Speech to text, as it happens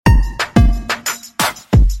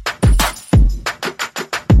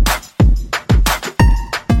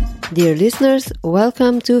Dear listeners,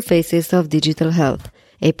 welcome to Faces of Digital Health,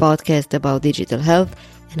 a podcast about digital health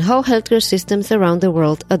and how healthcare systems around the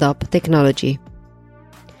world adopt technology.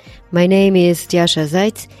 My name is Tjasa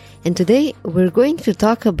Zajc, and today we're going to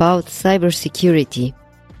talk about cybersecurity.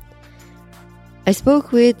 I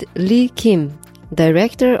spoke with Lee Kim,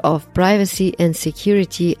 Director of Privacy and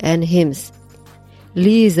Security and HIMSS.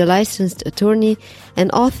 Lee is a licensed attorney and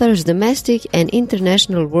authors domestic and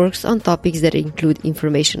international works on topics that include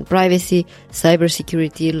information privacy,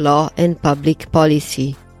 cybersecurity, law, and public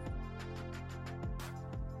policy.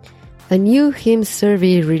 A new HIMSS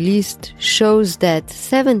survey released shows that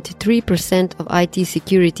 73% of IT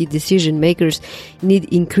security decision makers need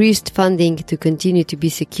increased funding to continue to be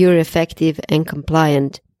secure, effective, and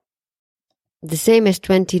compliant. The same as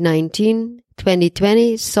 2019,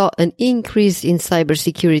 2020 saw an increase in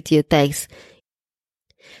cybersecurity attacks.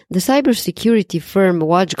 The cybersecurity firm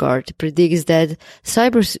WatchGuard predicts that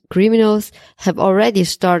cybercriminals have already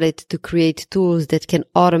started to create tools that can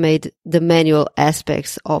automate the manual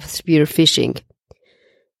aspects of spear phishing.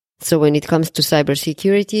 So when it comes to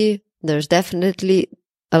cybersecurity, there's definitely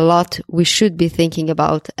a lot we should be thinking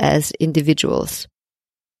about as individuals.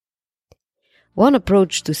 One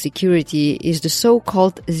approach to security is the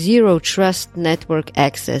so-called Zero Trust Network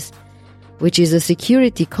Access, which is a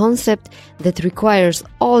security concept that requires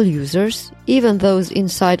all users, even those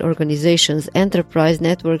inside organizations' enterprise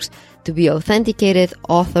networks, to be authenticated,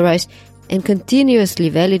 authorized, and continuously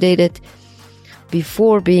validated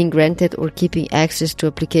before being granted or keeping access to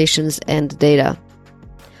applications and data.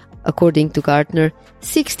 According to Gartner,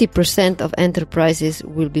 60% of enterprises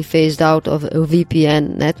will be phased out of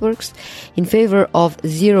VPN networks in favor of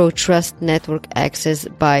Zero Trust Network Access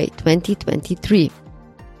by 2023.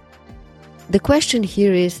 The question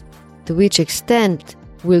here is, to which extent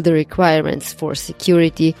will the requirements for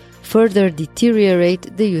security further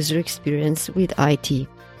deteriorate the user experience with IT?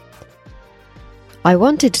 I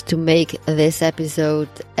wanted to make this episode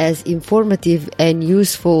as informative and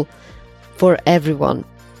useful for everyone.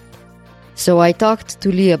 So I talked to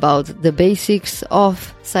Lee about the basics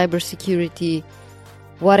of cybersecurity,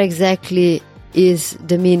 what exactly is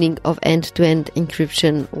the meaning of end-to-end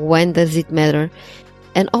encryption, when does it matter,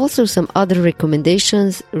 and also some other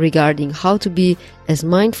recommendations regarding how to be as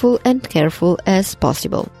mindful and careful as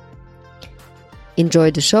possible. Enjoy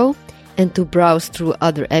the show, and to browse through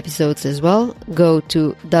other episodes as well, go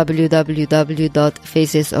to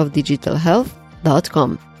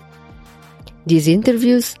www.facesofdigitalhealth.com. These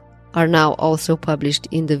interviews are now also published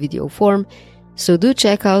in the video form, so do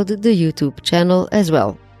check out the YouTube channel as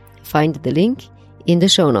well. Find the link in the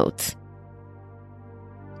show notes.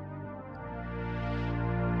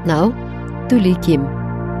 Now, to Lee Kim.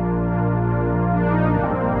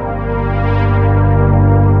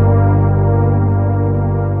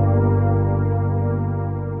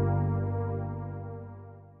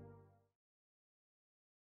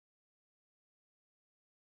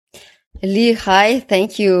 Lee, hi.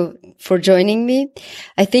 Thank you for joining me.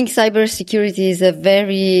 I think cybersecurity is a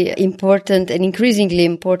very important and increasingly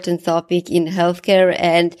important topic in healthcare,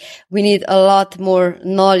 and we need a lot more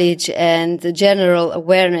knowledge and general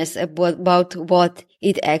awareness about what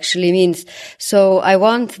it actually means. So I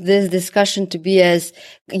want this discussion to be as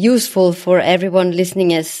useful for everyone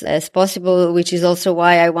listening as possible, which is also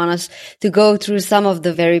why I want us to go through some of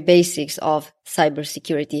the very basics of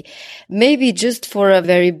cybersecurity. Maybe just for a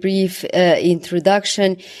very brief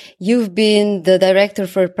introduction, you've been the Director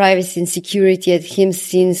for Privacy and Security at HIMSS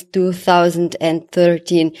since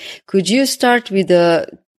 2013. Could you start with a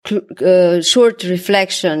short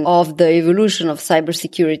reflection of the evolution of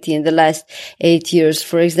cybersecurity in the last 8 years?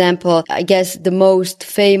 For example, I guess the most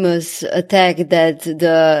famous attack that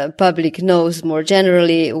the public knows more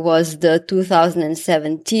generally was the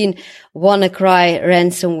 2017 WannaCry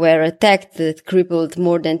ransomware attack that crippled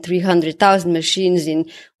more than 300,000 machines in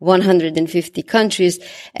 150 countries.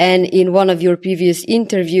 And in one of your previous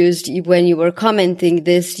interviews, when you were commenting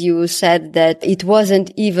this, you said that it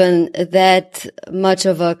wasn't even that much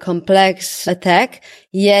of a complex attack,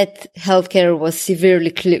 yet healthcare was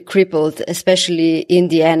severely crippled, especially in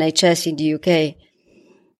the NHS in the UK.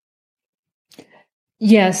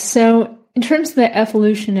 Yes. So in terms of the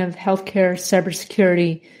evolution of healthcare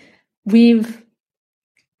cybersecurity, we've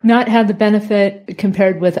not had the benefit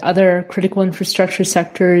compared with other critical infrastructure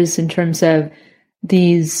sectors in terms of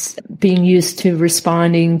these being used to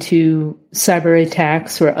responding to cyber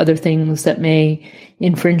attacks or other things that may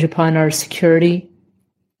infringe upon our security.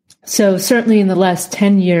 So certainly in the last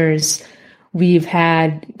 10 years, we've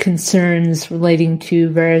had concerns relating to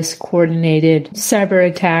various coordinated cyber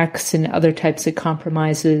attacks and other types of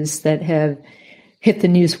compromises that have hit the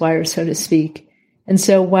newswire, so to speak. And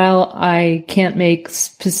so while I can't make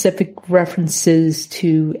specific references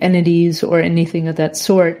to entities or anything of that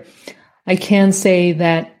sort, I can say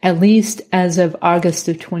that at least as of August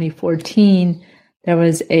of 2014, there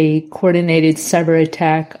was a coordinated cyber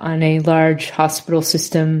attack on a large hospital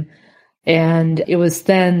system. And it was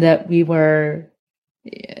then that we were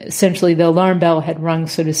essentially, the alarm bell had rung,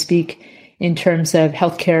 so to speak, in terms of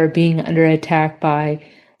healthcare being under attack by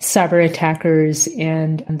cyber attackers.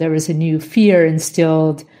 And there was a new fear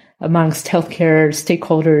instilled amongst healthcare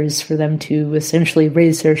stakeholders for them to essentially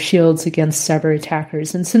raise their shields against cyber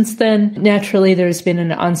attackers. And since then, naturally, there's been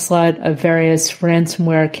an onslaught of various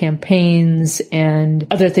ransomware campaigns and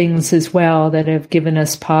other things as well that have given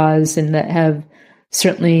us pause and that have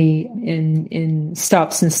certainly in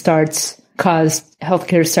stops and starts caused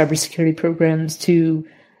healthcare cybersecurity programs to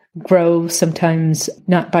grow, sometimes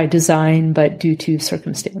not by design, but due to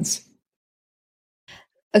circumstance.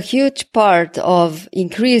 A huge part of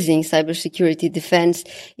increasing cybersecurity defense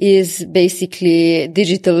is basically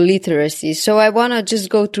digital literacy. So I want to just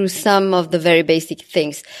go through some of the very basic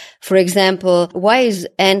things. For example, why is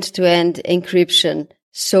end-to-end encryption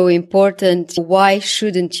so important? Why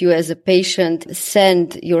shouldn't you as a patient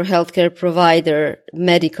send your healthcare provider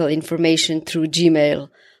medical information through Gmail?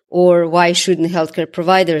 Or why shouldn't healthcare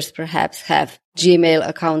providers perhaps have Gmail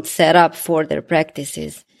accounts set up for their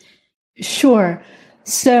practices? Sure.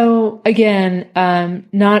 So again,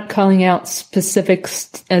 not calling out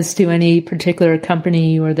specifics as to any particular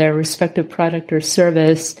company or their respective product or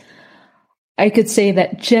service, I could say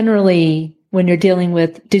that generally, when you're dealing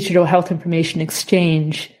with digital health information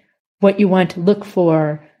exchange, what you want to look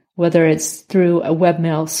for, whether it's through a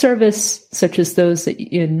webmail service, such as those that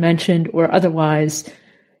you mentioned, or otherwise,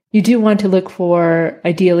 you do want to look for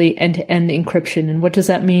ideally end-to-end encryption. And what does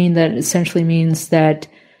that mean? That essentially means that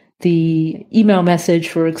the email message,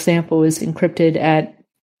 for example, is encrypted at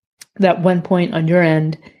that one point on your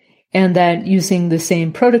end, and that using the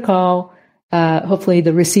same protocol, hopefully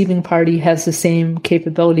the receiving party has the same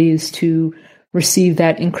capabilities to receive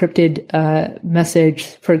that encrypted message,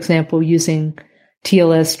 for example, using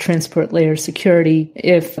TLS, transport layer security.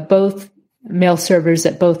 If both mail servers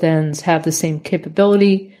at both ends have the same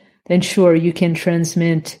capability, then sure, you can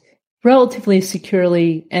transmit relatively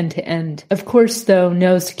securely end-to-end. Of course, though,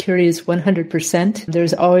 no security is 100%.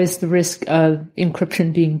 There's always the risk of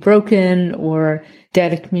encryption being broken or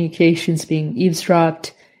data communications being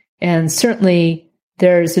eavesdropped. And certainly,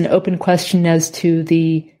 there's an open question as to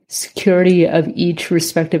the security of each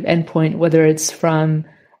respective endpoint, whether it's from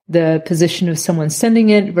the position of someone sending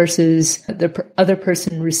it versus the other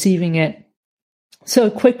person receiving it. So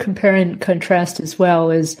a quick compare and contrast as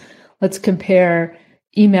well is, let's compare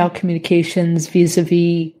email communications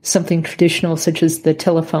vis-a-vis something traditional such as the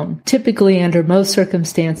telephone. Typically, under most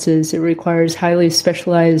circumstances, it requires highly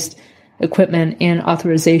specialized equipment and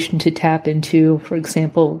authorization to tap into, for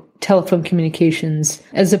example, telephone communications,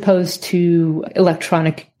 as opposed to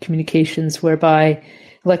electronic communications, whereby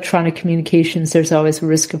electronic communications, there's always a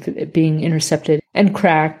risk of it being intercepted and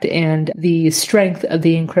cracked, and the strength of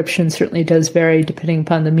the encryption certainly does vary depending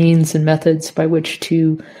upon the means and methods by which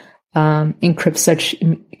to encrypt such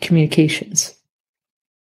communications.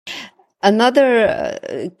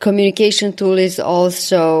 Another communication tool is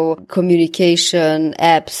also communication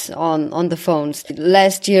apps on the phones.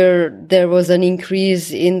 Last year, there was an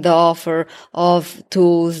increase in the offer of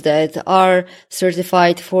tools that are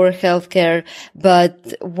certified for healthcare.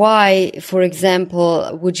 But why, for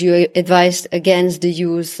example, would you advise against the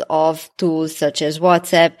use of tools such as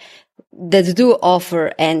WhatsApp that do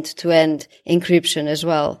offer end-to-end encryption as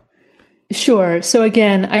well? Sure. So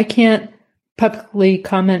again, I can't publicly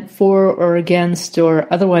comment for or against or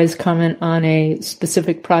otherwise comment on a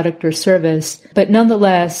specific product or service. But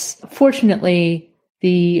nonetheless, fortunately,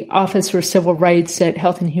 the Office for Civil Rights at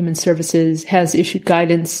Health and Human Services has issued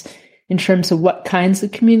guidance in terms of what kinds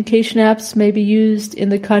of communication apps may be used in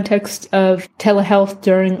the context of telehealth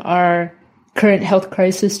during our current health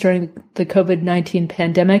crisis during the COVID-19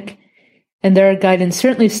 pandemic. And their guidance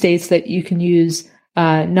certainly states that you can use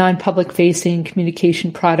non-public facing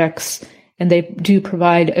communication products, and they do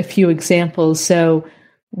provide a few examples. So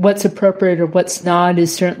what's appropriate or what's not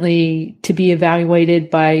is certainly to be evaluated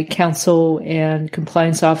by counsel and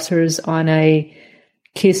compliance officers on a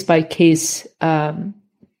case-by-case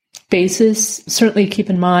basis. Certainly keep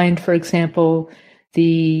in mind, for example,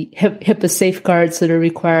 the HIPAA safeguards that are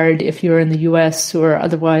required if you're in the U.S. or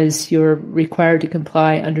otherwise you're required to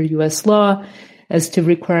comply under U.S. law, as to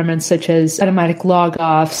requirements such as automatic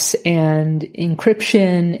log-offs and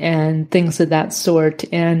encryption and things of that sort.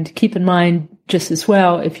 And keep in mind, just as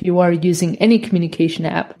well, if you are using any communication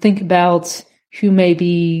app, think about who may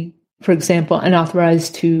be, for example,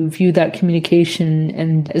 unauthorized to view that communication.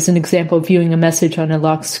 And as an example, viewing a message on a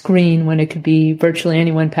locked screen when it could be virtually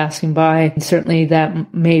anyone passing by. And certainly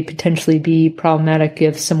that may potentially be problematic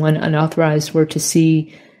if someone unauthorized were to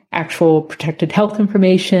see actual protected health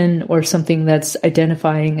information or something that's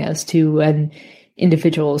identifying as to an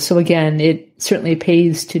individual. So again, it certainly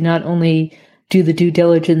pays to not only do the due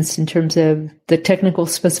diligence in terms of the technical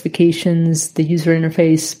specifications, the user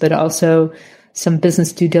interface, but also some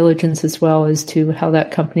business due diligence as well as to how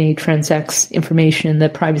that company transacts information, the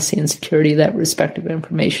privacy and security of that respective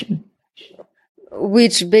information.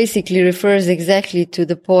 Which basically refers exactly to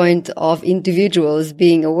the point of individuals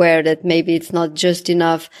being aware that maybe it's not just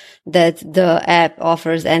enough that the app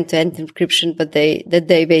offers end-to-end encryption, but that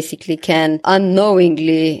they basically can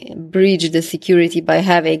unknowingly breach the security by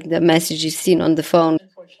having the messages seen on the phone.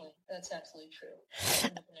 Unfortunately, that's absolutely true.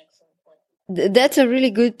 That's a really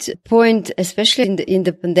good point, especially in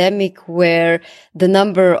the pandemic where the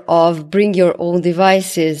number of bring your own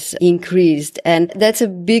devices increased. And that's a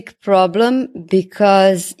big problem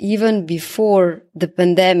because even before the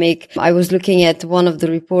pandemic, I was looking at one of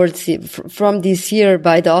the reports from this year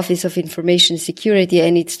by the Office of Information Security,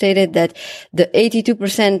 and it stated that the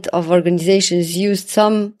 82% of organizations used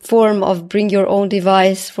some form of bring your own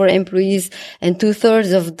device for employees, and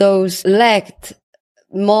 2/3 of those lacked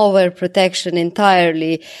malware protection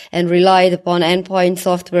entirely and relied upon endpoint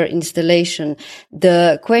software installation.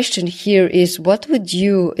 The question here is, what would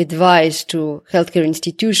you advise to healthcare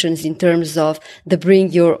institutions in terms of the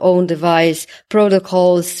bring your own device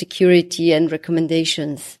protocols, security, and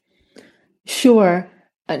recommendations? Sure.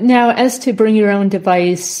 Now, as to bring your own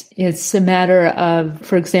device, it's a matter of,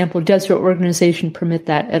 for example, does your organization permit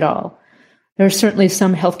that at all? There are certainly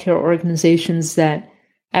some healthcare organizations that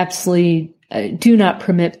absolutely do not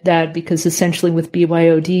permit that, because essentially with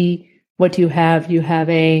BYOD, what do you have? You have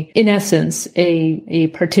in essence, a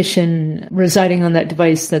partition residing on that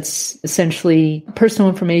device that's essentially personal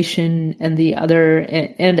information and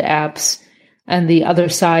apps. And the other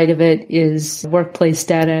side of it is workplace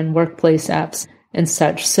data and workplace apps and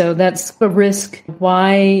such. So that's a risk.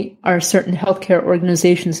 Why are certain healthcare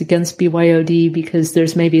organizations against BYOD? Because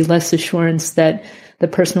there's maybe less assurance that the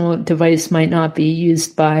personal device might not be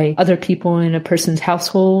used by other people in a person's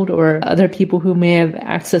household or other people who may have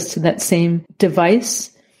access to that same device.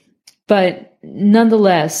 But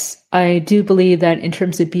nonetheless, I do believe that in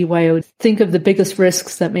terms of BYOD, think of the biggest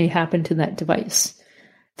risks that may happen to that device.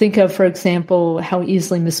 Think of, for example, how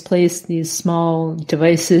easily misplaced these small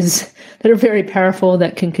devices that are very powerful,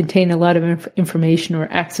 that can contain a lot of information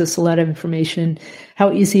or access a lot of information,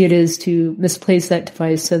 how easy it is to misplace that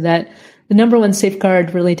device. So that the number one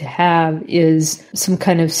safeguard really to have is some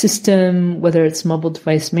kind of system, whether it's mobile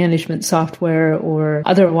device management software or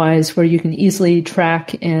otherwise, where you can easily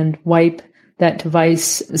track and wipe that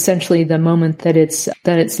device essentially the moment that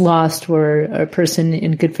it's lost or a person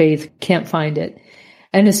in good faith can't find it.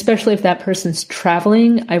 And especially if that person's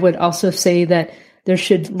traveling, I would also say that there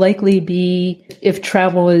should likely be, if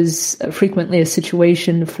travel is frequently a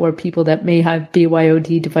situation for people that may have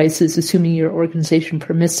BYOD devices, assuming your organization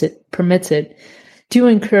permits it, do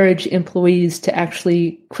encourage employees to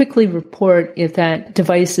actually quickly report if that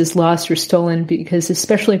device is lost or stolen, because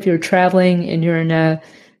especially if you're traveling and you're in a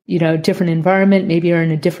different environment, maybe you're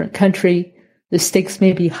in a different country, the stakes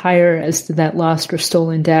may be higher as to that lost or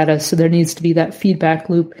stolen data. So there needs to be that feedback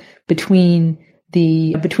loop between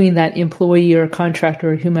that employee or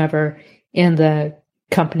contractor or whomever and the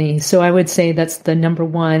company. So I would say that's the number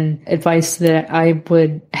one advice that I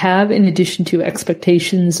would have, in addition to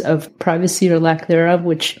expectations of privacy or lack thereof,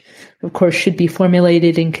 which of course should be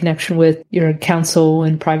formulated in connection with your counsel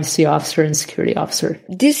and privacy officer and security officer.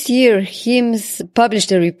 This year, HIMSS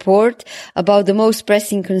published a report about the most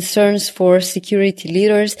pressing concerns for security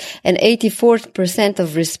leaders, and 84%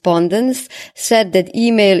 of respondents said that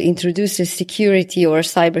email introduces security or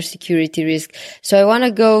cybersecurity risk. So I want to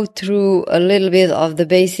go through a little bit of the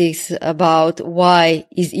basics about why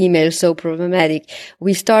is email so problematic.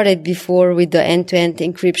 We started before with the end-to-end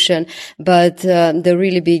encryption, but the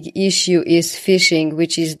really big issue is phishing,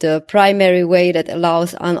 which is the primary way that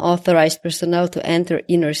allows unauthorized personnel to enter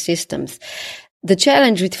inner systems. The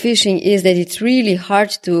challenge with phishing is that it's really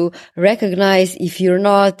hard to recognize if you're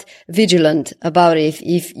not vigilant about it.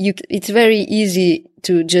 It's very easy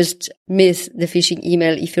to just miss the phishing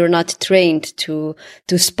email if you're not trained to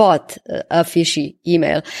spot a fishy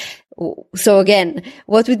email. So again,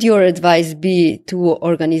 what would your advice be to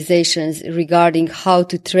organizations regarding how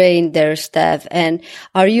to train their staff? And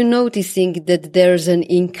are you noticing that there's an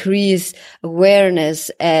increased awareness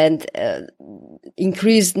and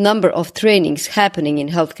increased number of trainings happening in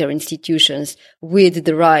healthcare institutions with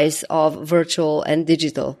the rise of virtual and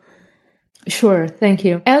digital? Sure. Thank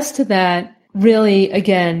you. As to that, really,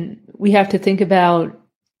 again, we have to think about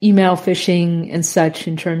email phishing and such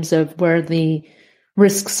in terms of where the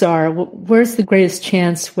risks are. Where's the greatest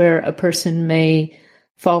chance where a person may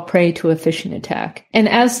fall prey to a phishing attack? And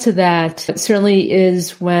as to that, it certainly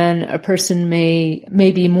is when a person may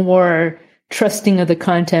be more trusting of the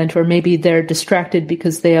content, or maybe they're distracted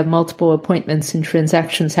because they have multiple appointments and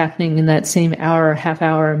transactions happening in that same hour, half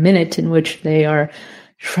hour, minute in which they are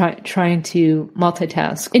trying to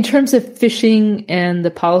multitask. In terms of phishing and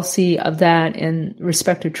the policy of that and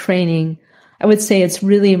respective training, I would say it's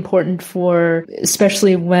really important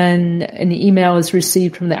especially when an email is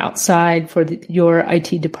received from the outside, for your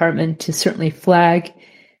IT department to certainly flag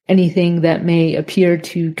anything that may appear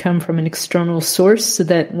to come from an external source, so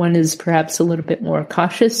that one is perhaps a little bit more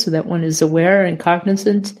cautious, so that one is aware and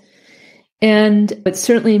cognizant. And it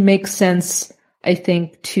certainly makes sense, I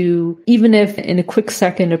think, to, even if in a quick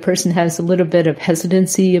second a person has a little bit of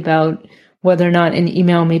hesitancy about whether or not an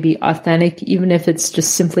email may be authentic, even if it's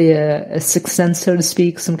just simply a sixth sense, so to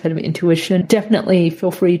speak, some kind of intuition, definitely feel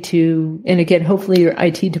free to, and again, hopefully your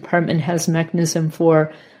IT department has a mechanism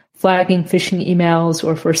for flagging phishing emails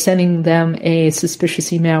or for sending them a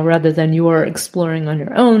suspicious email rather than you're exploring on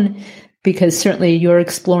your own, because certainly you're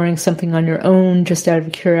exploring something on your own just out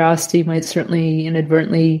of curiosity might certainly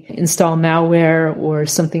inadvertently install malware or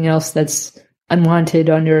something else that's unwanted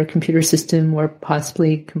on your computer system or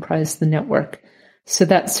possibly comprise the network. So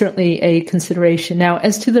that's certainly a consideration. Now,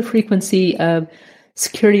 as to the frequency of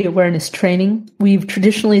security awareness training, we've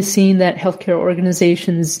traditionally seen that healthcare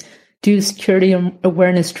organizations do security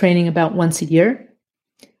awareness training about once a year.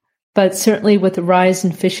 But certainly with the rise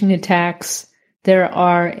in phishing attacks, there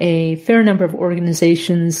are a fair number of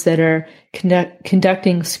organizations that are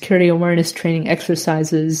conducting security awareness training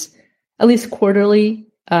exercises at least quarterly,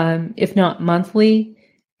 if not monthly.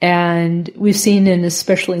 And we've seen in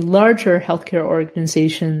especially larger healthcare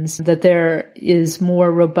organizations that there is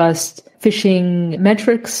more robust phishing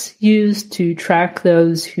metrics used to track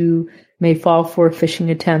those who may fall for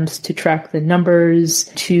phishing attempts, to track the numbers,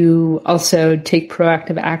 to also take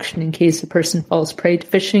proactive action in case a person falls prey to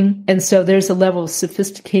phishing. And so there's a level of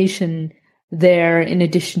sophistication there in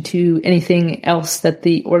addition to anything else that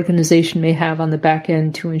the organization may have on the back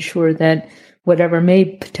end to ensure that whatever may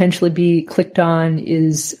potentially be clicked on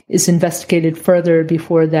is investigated further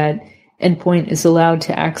before that endpoint is allowed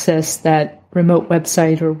to access that remote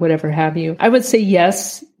website or whatever have you. I would say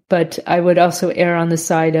yes, but I would also err on the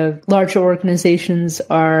side of larger organizations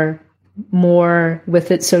are more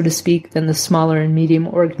with it, so to speak, than the smaller and medium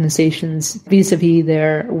organizations vis-a-vis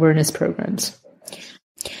their awareness programs.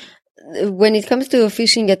 When it comes to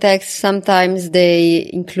phishing attacks, sometimes they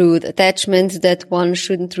include attachments that one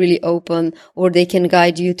shouldn't really open, or they can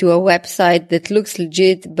guide you to a website that looks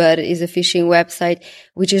legit but is a phishing website,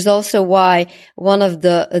 which is also why one of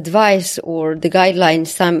the advice or the guidelines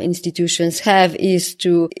some institutions have is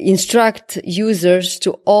to instruct users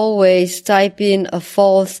to always type in a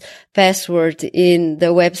false password in the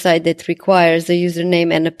website that requires a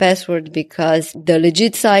username and a password, because the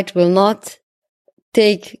legit site will not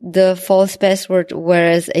take the false password,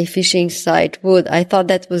 whereas a phishing site would. I thought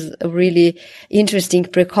that was a really interesting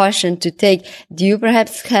precaution to take. Do you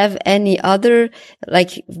perhaps have any other,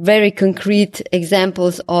 very concrete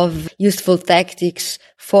examples of useful tactics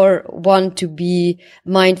for one to be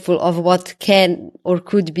mindful of what can or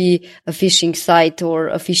could be a phishing site or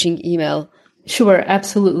a phishing email? Sure,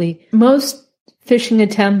 absolutely. Most phishing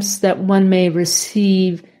attempts that one may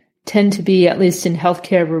receive tend to be, at least in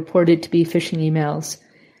healthcare, reported to be phishing emails.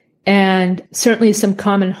 And certainly some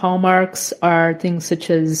common hallmarks are things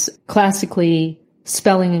such as classically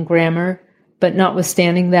spelling and grammar, but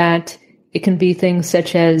notwithstanding that, it can be things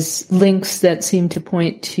such as links that seem to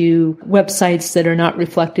point to websites that are not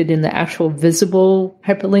reflected in the actual visible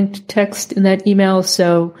hyperlinked text in that email.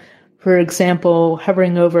 So, for example,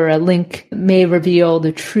 hovering over a link may reveal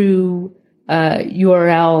the true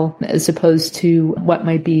URL as opposed to what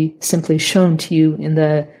might be simply shown to you in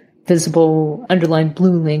the visible underlined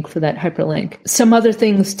blue link for that hyperlink. Some other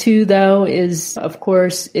things too, though, is, of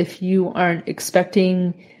course, if you aren't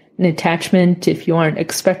expecting an attachment, if you aren't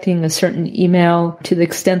expecting a certain email, to the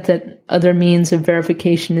extent that other means of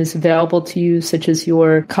verification is available to you, such as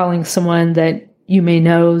you're calling someone that you may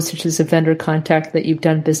know, such as a vendor contact that you've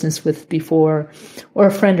done business with before, or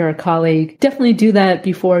a friend or a colleague. Definitely do that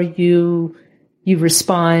before you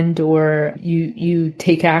respond or you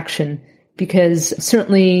take action, because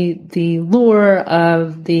certainly the lure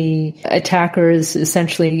of the attacker is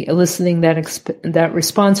essentially eliciting that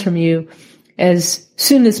response from you as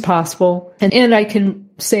soon as possible. And I can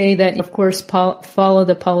say that, of course, follow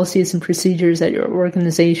the policies and procedures at your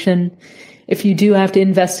organization. If you do have to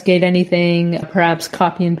investigate anything, perhaps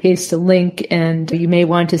copy and paste a link, and you may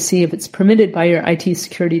want to see if it's permitted by your IT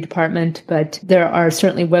security department. But there are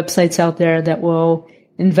certainly websites out there that will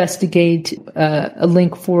investigate a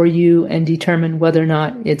link for you and determine whether or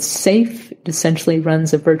not it's safe. It essentially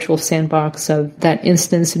runs a virtual sandbox of that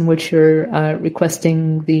instance in which you're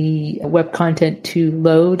requesting the web content to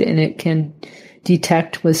load, and it can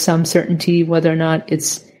detect with some certainty whether or not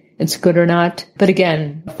it's good or not. But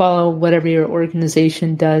again, follow whatever your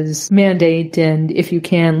organization does mandate, and if you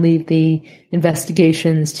can, leave the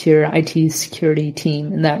investigations to your IT security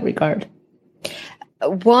team in that regard.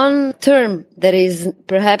 One term that is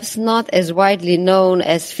perhaps not as widely known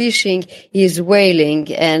as phishing is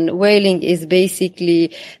whaling. And whaling is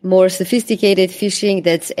basically more sophisticated phishing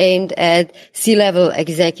that's aimed at C-level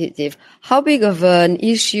executive. How big of an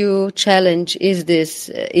issue, challenge is this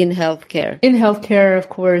in healthcare? In healthcare, of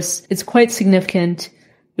course, it's quite significant.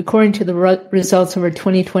 According to the results of our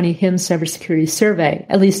 2020 HIMSS cybersecurity survey,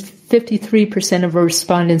 at least 53% of our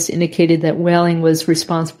respondents indicated that whaling was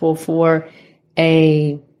responsible for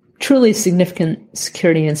a truly significant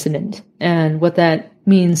security incident. And what that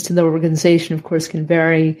means to the organization, of course, can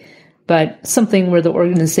vary, but something where the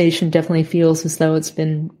organization definitely feels as though it's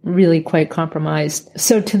been really quite compromised.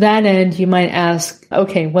 So to that end, you might ask,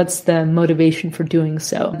 okay, what's the motivation for doing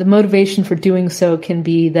so? The motivation for doing so can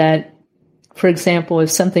be that, for example, if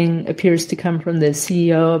something appears to come from the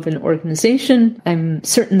CEO of an organization, I'm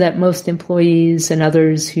certain that most employees and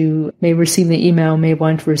others who may receive the email may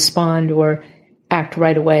want to respond or act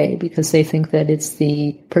right away because they think that it's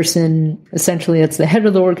the person, essentially it's the head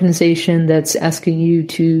of the organization that's asking you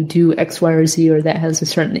to do X, Y, or Z, or that has a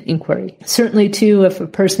certain inquiry. Certainly, too, if a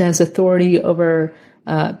person has authority over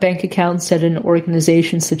bank accounts at an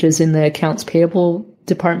organization, such as in the accounts payable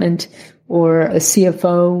department, or a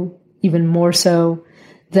CFO, even more so,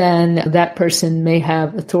 then that person may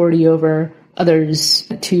have authority over others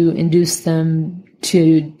to induce them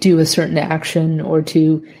to do a certain action or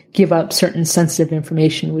to give up certain sensitive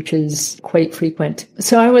information, which is quite frequent.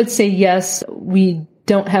 So I would say, yes, we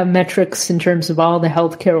don't have metrics in terms of all the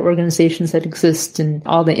healthcare organizations that exist and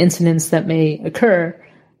all the incidents that may occur,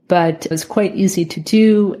 but it's quite easy to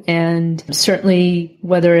do. And certainly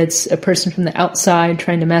whether it's a person from the outside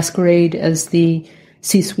trying to masquerade as the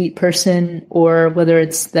C-suite person, or whether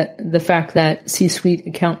it's the fact that C-suite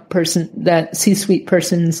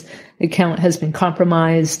person's account has been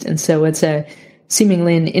compromised, and so it's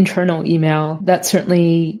seemingly an internal email.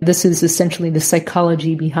 This is essentially the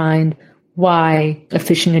psychology behind why a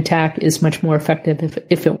phishing attack is much more effective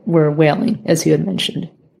if it were whaling, as you had mentioned.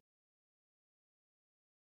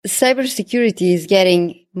 Cybersecurity is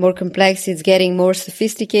getting more complex. It's getting more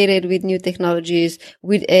sophisticated with new technologies,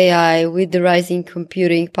 with AI, with the rising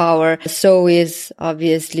computing power. So is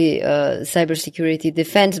obviously cybersecurity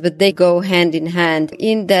defense, but they go hand in hand.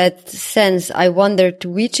 In that sense, I wonder, to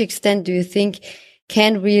which extent do you think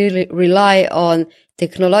can we rely on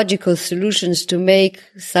technological solutions to make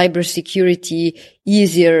cybersecurity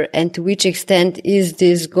easier, and to which extent is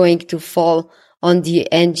this going to fall on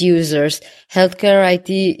the end users? Healthcare IT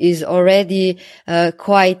is already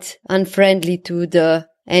quite unfriendly to the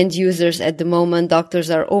end users at the moment. Doctors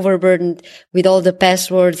are overburdened with all the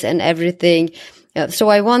passwords and everything. So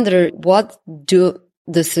I wonder, what do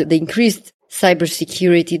the increased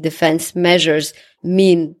cybersecurity defense measures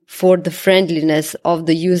mean for the friendliness of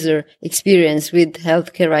the user experience with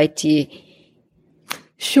healthcare IT?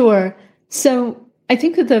 Sure. So I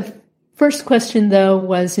think that the first question, though,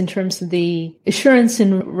 was in terms of the assurance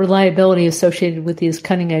and reliability associated with these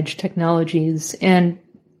cutting-edge technologies. And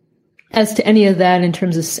as to any of that in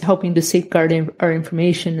terms of helping to safeguard our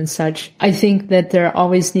information and such, I think that there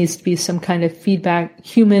always needs to be some kind of feedback,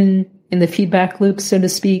 human in the feedback loop, so to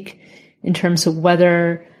speak, in terms of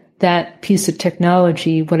whether that piece of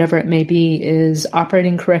technology, whatever it may be, is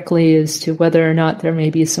operating correctly, as to whether or not there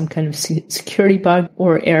may be some kind of security bug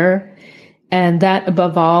or error. And that,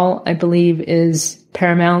 above all, I believe is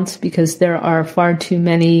paramount, because there are far too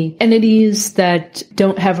many entities that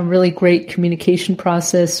don't have a really great communication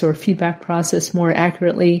process or feedback process more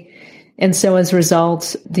accurately. And so as a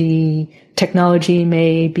result, the technology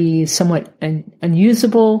may be somewhat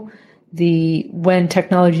unusable, when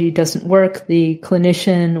technology doesn't work, the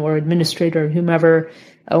clinician or administrator or whomever,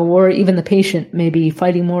 or even the patient may be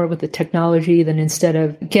fighting more with the technology than instead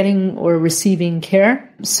of getting or receiving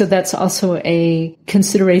care. So that's also a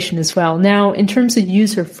consideration as well. Now, in terms of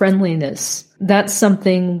user friendliness, that's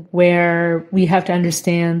something where we have to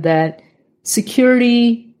understand that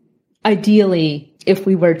security, ideally, if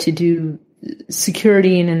we were to do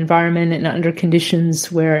security in an environment and under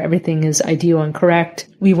conditions where everything is ideal and correct,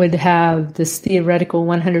 we would have this theoretical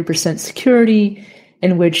 100% security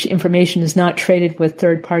in which information is not traded with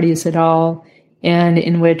third parties at all, and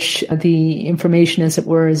in which the information, as it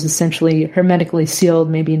were, is essentially hermetically sealed,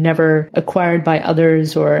 maybe never acquired by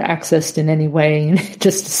others or accessed in any way, and it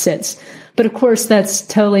just sits. But of course, that's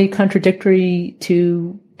totally contradictory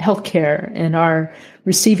to healthcare and our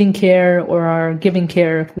receiving care or our giving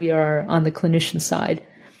care if we are on the clinician side.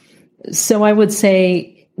 So I would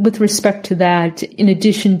say, with respect to that, in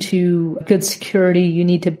addition to good security, you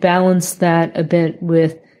need to balance that a bit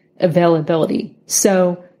with availability.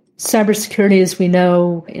 So cybersecurity, as we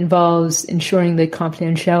know, involves ensuring the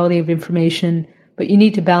confidentiality of information, but you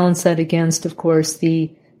need to balance that against, of course,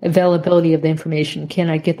 the availability of the information. Can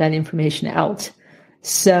I get that information out?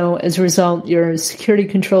 So as a result, your security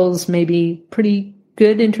controls may be pretty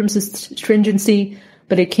good in terms of stringency,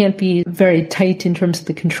 but it can't be very tight in terms of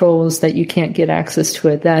the controls that you can't get access to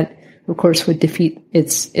it. That, of course, would defeat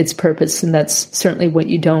its purpose, and that's certainly what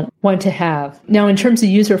you don't want to have. Now, in terms of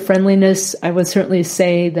user friendliness, I would certainly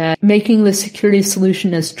say that making the security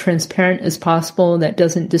solution as transparent as possible, that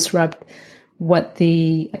doesn't disrupt what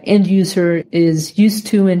the end user is used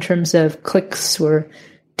to in terms of clicks or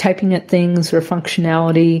typing at things or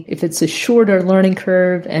functionality. If it's a shorter learning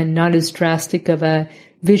curve and not as drastic of a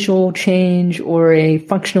visual change or a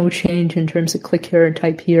functional change in terms of click here and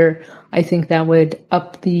type here, I think that would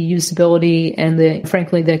up the usability and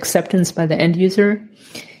frankly, the acceptance by the end user.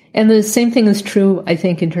 And the same thing is true, I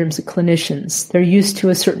think, in terms of clinicians. They're used to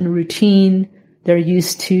a certain routine. They're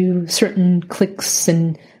used to certain clicks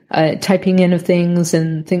and typing in of things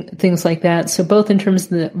and things like that. So both in terms of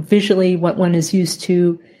the visually what one is used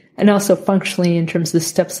to and also functionally in terms of the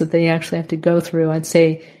steps that they actually have to go through, I'd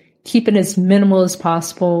say keep it as minimal as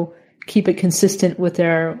possible, keep it consistent with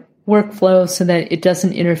their workflow so that it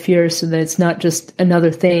doesn't interfere, so that it's not just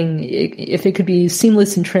another thing. If it could be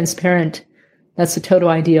seamless and transparent, that's the total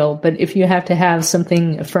ideal. But if you have to have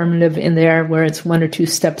something affirmative in there where it's one or two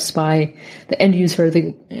steps by the end user or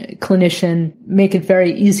the clinician, make it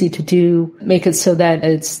very easy to do, make it so that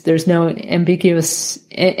there's no ambiguity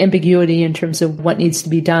in terms of what needs to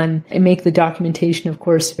be done, and make the documentation, of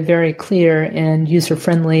course, very clear and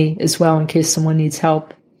user-friendly as well in case someone needs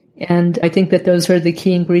help. And I think that those are the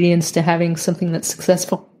key ingredients to having something that's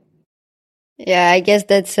successful. Yeah, I guess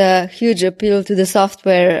that's a huge appeal to the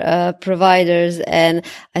software providers, and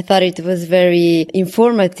I thought it was very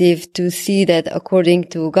informative to see that according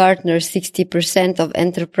to Gartner, 60% of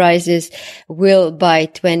enterprises will by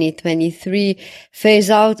 2023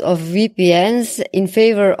 phase out of VPNs in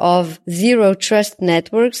favor of zero trust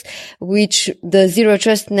networks, which the zero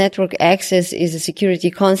trust network access is a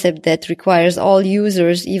security concept that requires all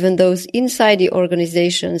users, even those inside the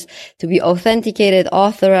organizations, to be authenticated,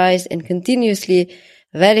 authorized, and continuously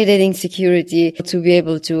validating security to be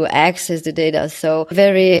able to access the data. So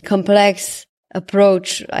very complex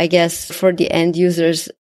approach, I guess, for the end users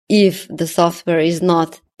if the software is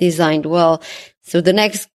not designed well. So the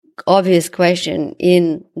next obvious question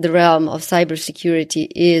in the realm of cybersecurity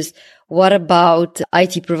is, what about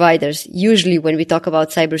IT providers? Usually when we talk about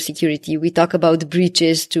cybersecurity, we talk about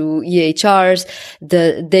breaches to EHRs,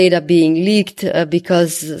 the data being leaked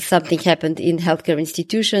because something happened in healthcare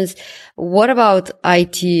institutions. What about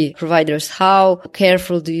IT providers? How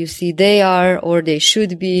careful do you see they are or they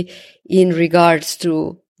should be in regards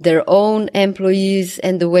to their own employees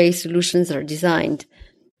and the way solutions are designed?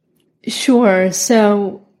 Sure.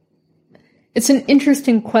 So it's an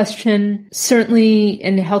interesting question. Certainly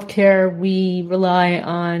in healthcare, we rely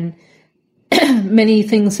on many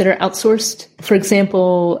things that are outsourced. For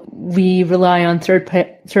example, we rely on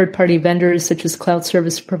third-party vendors such as cloud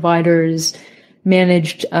service providers,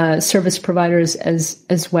 managed service providers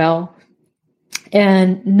as well.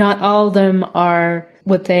 And not all of them are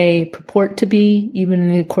what they purport to be, even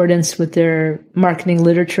in accordance with their marketing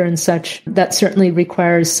literature and such. That certainly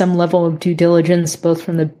requires some level of due diligence, both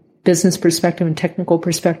from the business perspective and technical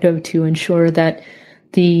perspective, to ensure that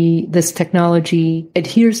this technology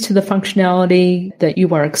adheres to the functionality that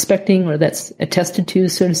you are expecting or that's attested to,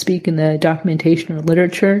 so to speak, in the documentation or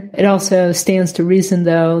literature. It also stands to reason,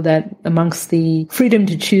 though, that amongst the freedom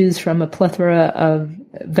to choose from a plethora of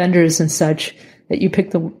vendors and such, that you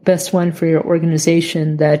pick the best one for your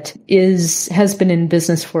organization that has been in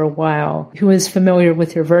business for a while, who is familiar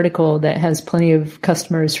with your vertical, that has plenty of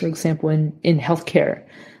customers, for example, in healthcare.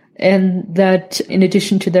 And that in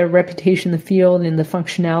addition to their reputation in the field and the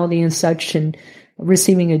functionality and such, and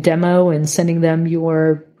receiving a demo and sending them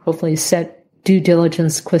your hopefully set due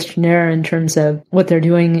diligence questionnaire in terms of what they're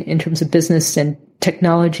doing in terms of business and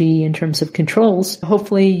technology in terms of controls,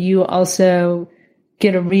 hopefully you also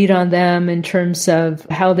get a read on them in terms of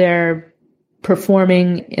how they're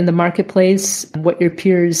performing in the marketplace, what your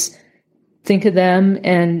peers think of them,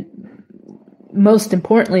 and most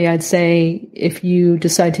importantly, I'd say if you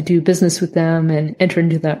decide to do business with them and enter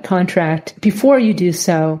into that contract, before you do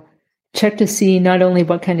so, check to see not only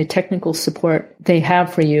what kind of technical support they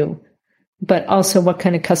have for you, but also what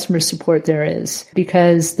kind of customer support there is.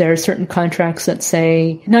 Because there are certain contracts that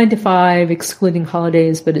say 9 to 5, excluding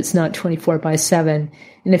holidays, but it's not 24/7.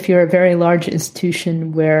 And if you're a very large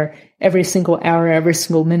institution where every single hour, every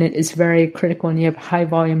single minute is very critical and you have high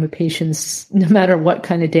volume of patients, no matter what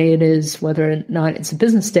kind of day it is, whether or not it's a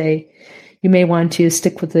business day, you may want to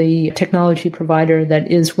stick with the technology provider that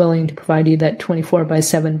is willing to provide you that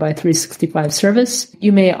 24/7 by 365 service.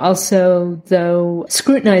 You may also, though,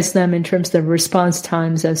 scrutinize them in terms of response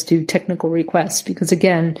times as to technical requests, because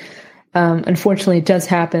again, unfortunately, it does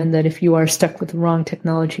happen that if you are stuck with the wrong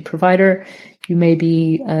technology provider, you may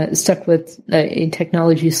be stuck with a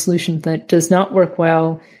technology solution that does not work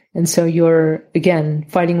well. And so you're, again,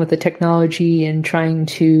 fighting with the technology and trying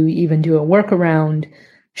to even do a workaround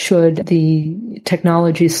should the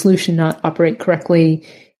technology solution not operate correctly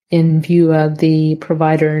in view of the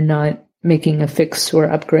provider not making a fix or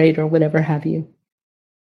upgrade or whatever have you.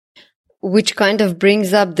 Which kind of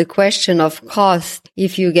brings up the question of cost.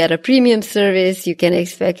 If you get a premium service, you can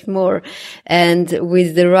expect more. And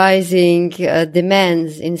with the rising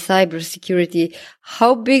demands in cybersecurity,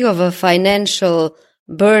 how big of a financial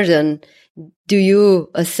burden do you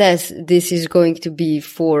assess this is going to be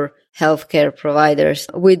for healthcare providers?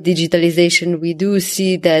 With digitalization, we do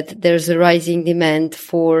see that there's a rising demand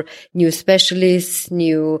for new specialists,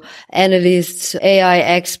 new analysts, AI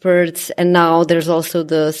experts, and now there's also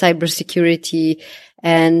the cybersecurity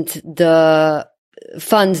and the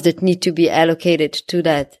funds that need to be allocated to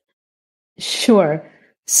that. Sure.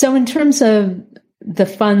 So in terms of the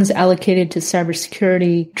funds allocated to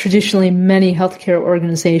cybersecurity, traditionally many healthcare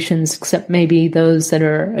organizations, except maybe those that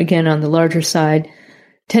are, again, on the larger side,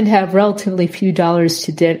 tend to have relatively few dollars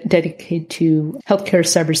to dedicate to healthcare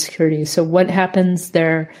cybersecurity. So what happens?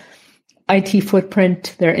 Their IT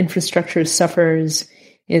footprint, their infrastructure suffers.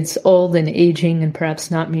 It's old and aging and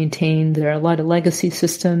perhaps not maintained. There are a lot of legacy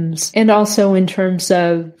systems. And also in terms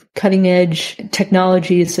of cutting edge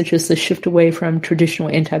technologies, such as the shift away from traditional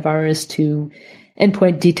antivirus to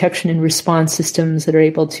endpoint detection and response systems that are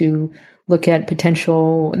able to look at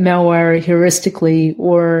potential malware heuristically,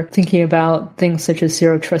 or thinking about things such as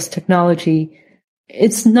zero trust technology.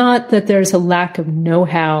 It's not that there's a lack of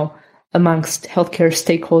know-how amongst healthcare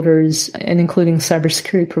stakeholders and including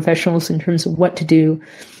cybersecurity professionals in terms of what to do.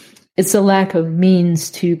 It's a lack of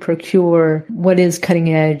means to procure what is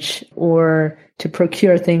cutting edge or to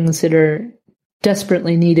procure things that are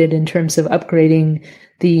desperately needed in terms of upgrading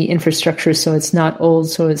the infrastructure so it's not old,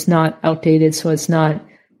 so it's not outdated, so it's not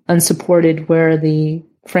unsupported, where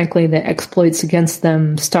frankly, the exploits against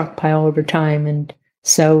them stockpile over time. And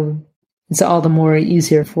so it's all the more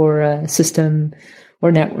easier for a system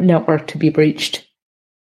or network to be breached.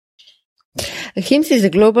 HIMSS is a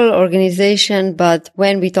global organization, but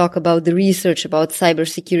when we talk about the research about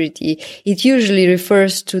cybersecurity, it usually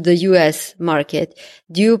refers to the US market.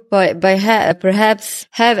 Do you perhaps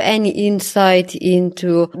have any insight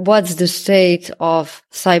into what's the state of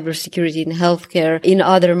cybersecurity in healthcare in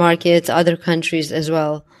other markets, other countries as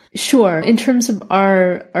well? Sure. In terms of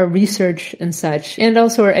our research and such, and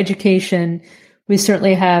also our education, we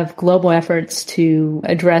certainly have global efforts to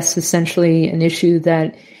address essentially an issue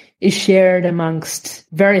that is shared amongst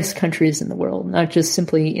various countries in the world, not just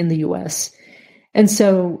simply in the US. And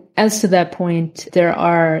so as to that point,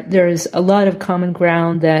 there is a lot of common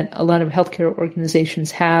ground that a lot of healthcare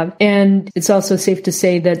organizations have. And it's also safe to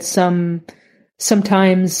say that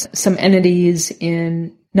sometimes some entities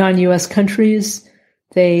in non-US countries,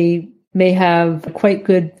 they may have quite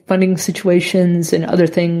good funding situations and other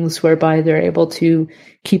things whereby they're able to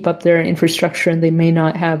keep up their infrastructure and they may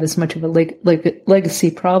not have as much of a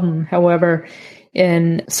legacy problem. However,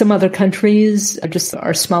 in some other countries, just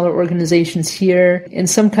our smaller organizations here, in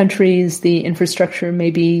some countries, the infrastructure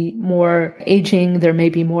may be more aging. There may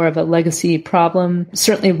be more of a legacy problem.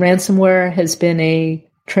 Certainly ransomware has been a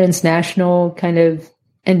transnational kind of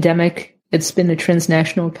endemic It's been a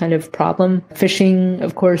transnational kind of problem. Phishing,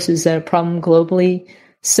 of course, is a problem globally.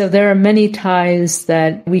 So there are many ties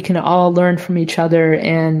that we can all learn from each other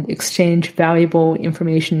and exchange valuable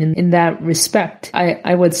information in that respect.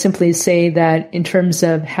 I would simply say that in terms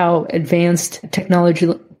of how advanced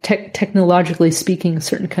technologically speaking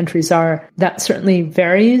certain countries are, that certainly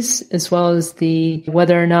varies, as well as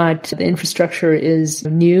whether or not the infrastructure is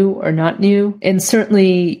new or not new. And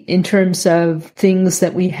certainly in terms of things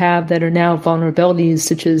that we have that are now vulnerabilities,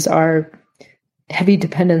 such as our heavy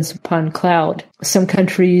dependence upon cloud. Some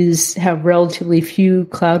countries have relatively few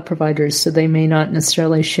cloud providers, so they may not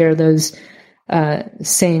necessarily share those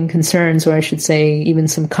same concerns, or I should say even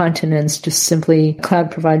some continents, just simply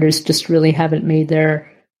cloud providers just really haven't made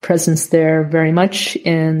their presence there very much,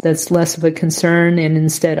 and that's less of a concern, and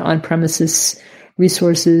instead on-premises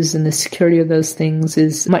resources and the security of those things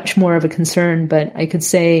is much more of a concern. But I could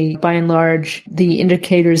say, by and large, the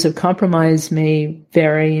indicators of compromise may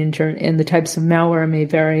vary and the types of malware may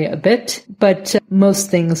vary a bit. But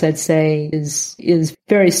most things, I'd say, is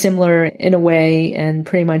very similar in a way. And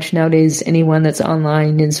pretty much nowadays, anyone that's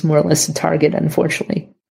online is more or less a target,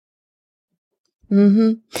 unfortunately.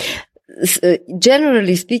 Mm-hmm.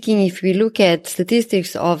 Generally speaking, if we look at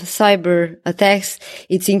statistics of cyber attacks,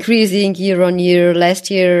 it's increasing year on year.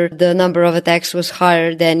 Last year, the number of attacks was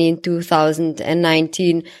higher than in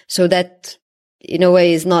 2019. So that, in a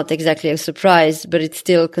way, is not exactly a surprise, but it's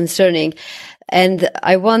still concerning. And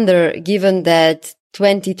I wonder, given that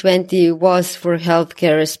 2020 was for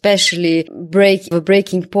healthcare, especially a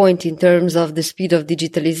breaking point in terms of the speed of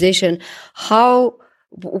digitalization,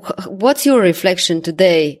 what's your reflection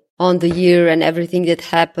today on the year and everything that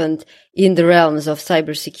happened in the realms of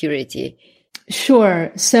cybersecurity?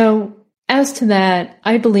 Sure. So as to that,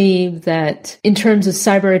 I believe that in terms of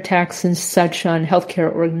cyber attacks and such on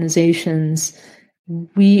healthcare organizations,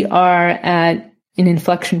 we are at an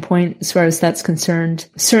inflection point as far as that's concerned.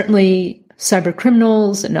 Certainly, cyber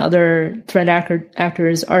criminals and other threat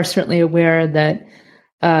actors are certainly aware that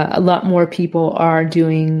a lot more people are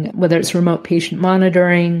doing, whether it's remote patient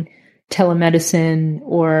monitoring, telemedicine,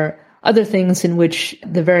 or other things in which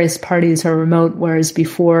the various parties are remote, whereas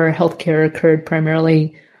before healthcare occurred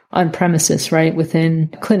primarily on premises, right, within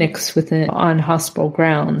clinics, on hospital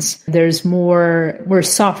grounds. We're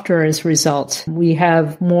softer as a result. We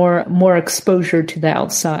have more exposure to the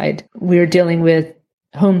outside. We're dealing with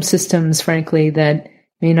home systems, frankly, that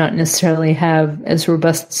may not necessarily have as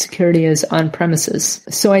robust security as on premises.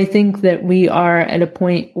 So I think that we are at a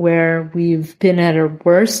point where we've been at our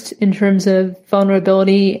worst in terms of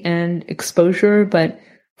vulnerability and exposure, but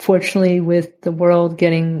fortunately, with the world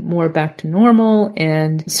getting more back to normal,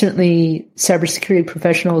 and certainly cybersecurity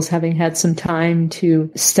professionals having had some time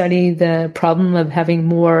to study the problem of having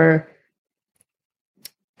more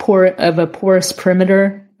porous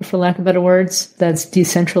perimeter, for lack of better words, that's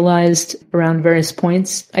decentralized around various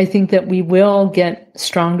points, I think that we will get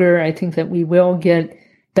stronger. I think that we will get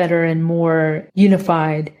better and more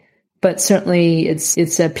unified. But certainly,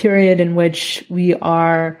 it's a period in which we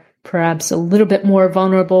are perhaps a little bit more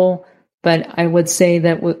vulnerable, but I would say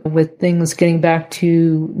that with things getting back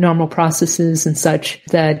to normal processes and such,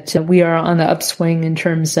 that we are on the upswing in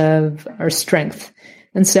terms of our strength.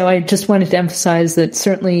 And so I just wanted to emphasize that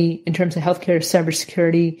certainly in terms of healthcare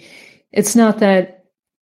cybersecurity, it's not that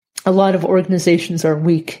a lot of organizations are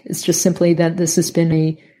weak. It's just simply that this has been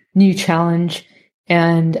a new challenge.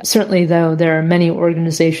 And certainly, though, there are many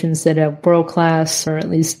organizations that have world-class, or at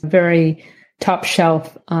least very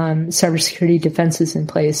top-shelf cybersecurity defenses in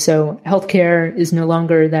place. So healthcare is no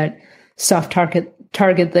longer that soft target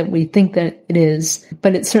that we think that it is,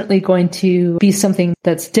 but it's certainly going to be something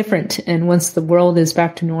that's different. And once the world is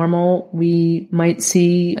back to normal, we might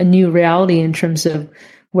see a new reality in terms of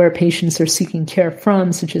where patients are seeking care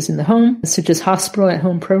from, such as in the home, such as hospital at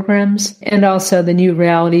home programs, and also the new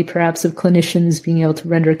reality perhaps of clinicians being able to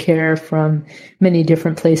render care from many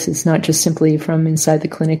different places, not just simply from inside the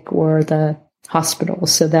clinic or the hospital.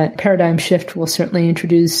 So that paradigm shift will certainly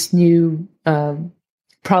introduce new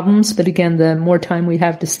problems. But again, the more time we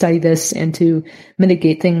have to study this and to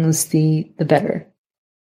mitigate things, the better.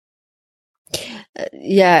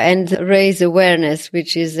 And raise awareness,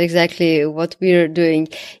 which is exactly what we're doing.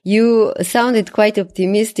 You sounded quite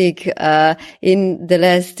optimistic in the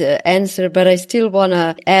last answer, but I still want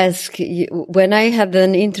to ask, when I had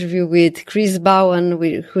an interview with Chris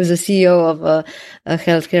Bowen, who's the CEO of a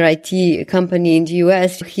healthcare IT company in the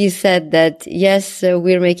US, he said that, yes,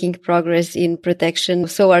 we're making progress in protection.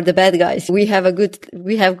 So are the bad guys. We have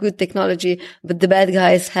good technology, but the bad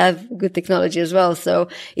guys have good technology as well. So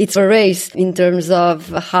it's a race in terms terms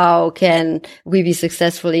of how can we be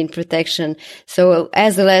successful in protection. So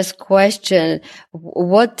as a last question,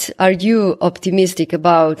 what are you optimistic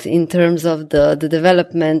about in terms of the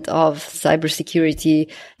development of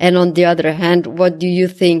cybersecurity? And on the other hand, what do you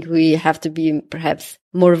think we have to be perhaps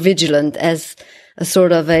more vigilant as a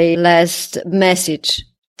sort of a last message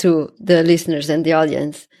to the listeners and the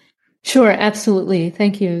audience? Sure, absolutely.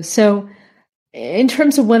 Thank you. So in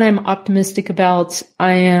terms of what I'm optimistic about,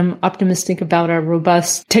 I am optimistic about our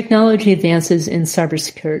robust technology advances in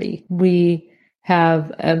cybersecurity. We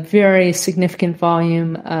have a very significant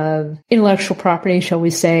volume of intellectual property, shall we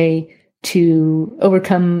say, to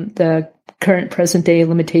overcome the current present day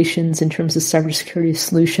limitations in terms of cybersecurity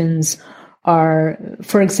solutions.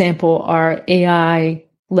 For example, our AI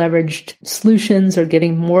leveraged solutions are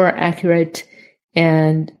getting more accurate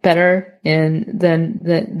and better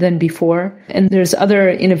than before. And there's other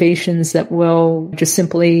innovations that will just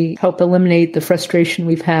simply help eliminate the frustration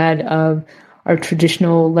we've had of our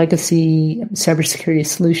traditional legacy cybersecurity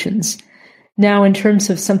solutions. Now, in terms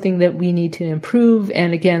of something that we need to improve,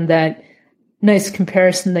 and again, that nice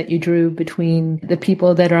comparison that you drew between the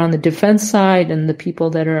people that are on the defense side and the people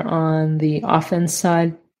that are on the offense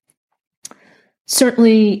side,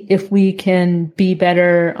 certainly, if we can be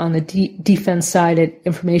better on the defense side at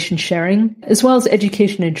information sharing, as well as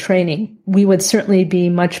education and training, we would certainly be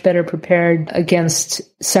much better prepared against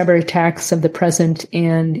cyber attacks of the present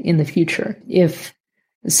and in the future.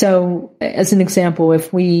 So, as an example,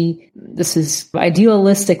 this is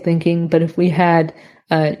idealistic thinking, but if we had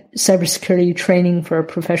cybersecurity training for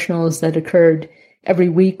professionals that occurred every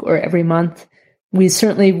week or every month, we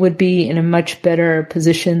certainly would be in a much better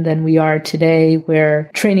position than we are today,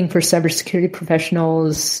 where training for cybersecurity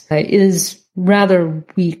professionals is rather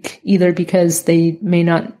weak, either because they may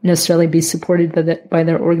not necessarily be supported by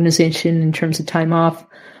their organization in terms of time off,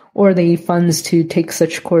 or the funds to take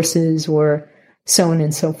such courses, or so on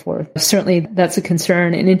and so forth. Certainly, that's a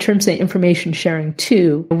concern. And in terms of information sharing,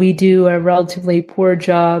 too, we do a relatively poor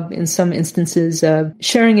job in some instances of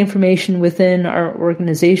sharing information within our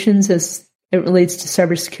organizations as it relates to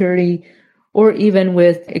cybersecurity, or even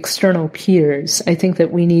with external peers. I think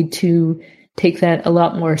that we need to take that a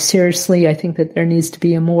lot more seriously. I think that there needs to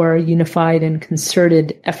be a more unified and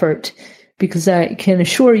concerted effort, because I can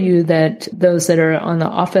assure you that those that are on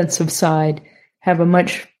the offensive side have a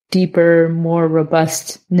much deeper, more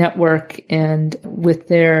robust network, and with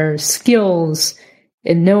their skills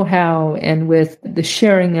and know-how and with the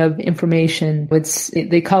sharing of information,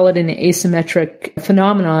 they call it an asymmetric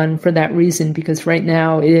phenomenon for that reason, because right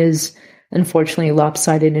now it is unfortunately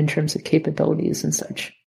lopsided in terms of capabilities and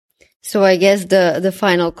such. So I guess the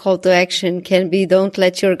final call to action can be, don't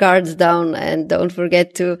let your guards down and don't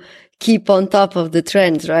forget to keep on top of the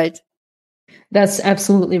trends, right? That's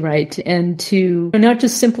absolutely right. And to not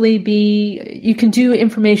just simply you can do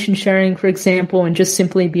information sharing, for example, and just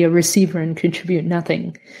simply be a receiver and contribute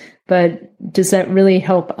nothing. But does that really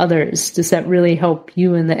help others? Does that really help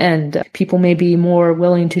you in the end? People may be more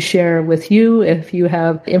willing to share with you if you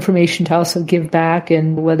have information to also give back,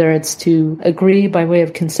 and whether it's to agree by way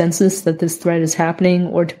of consensus that this threat is happening,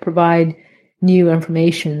 or to provide new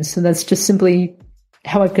information. So that's just simply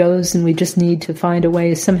how it goes, and we just need to find a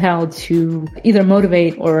way somehow to either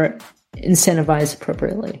motivate or incentivize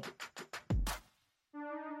appropriately.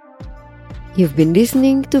 You've been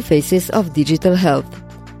listening to Faces of Digital Health.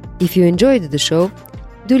 If you enjoyed the show,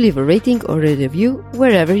 do leave a rating or a review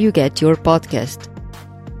wherever you get your podcast.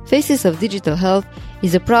 Faces of Digital Health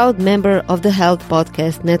is a proud member of the Health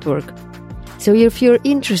Podcast Network. So if you're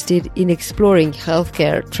interested in exploring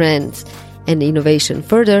healthcare trends and innovation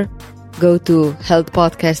further, go to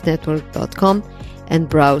healthpodcastnetwork.com and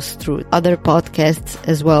browse through other podcasts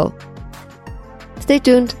as well. Stay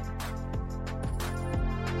tuned.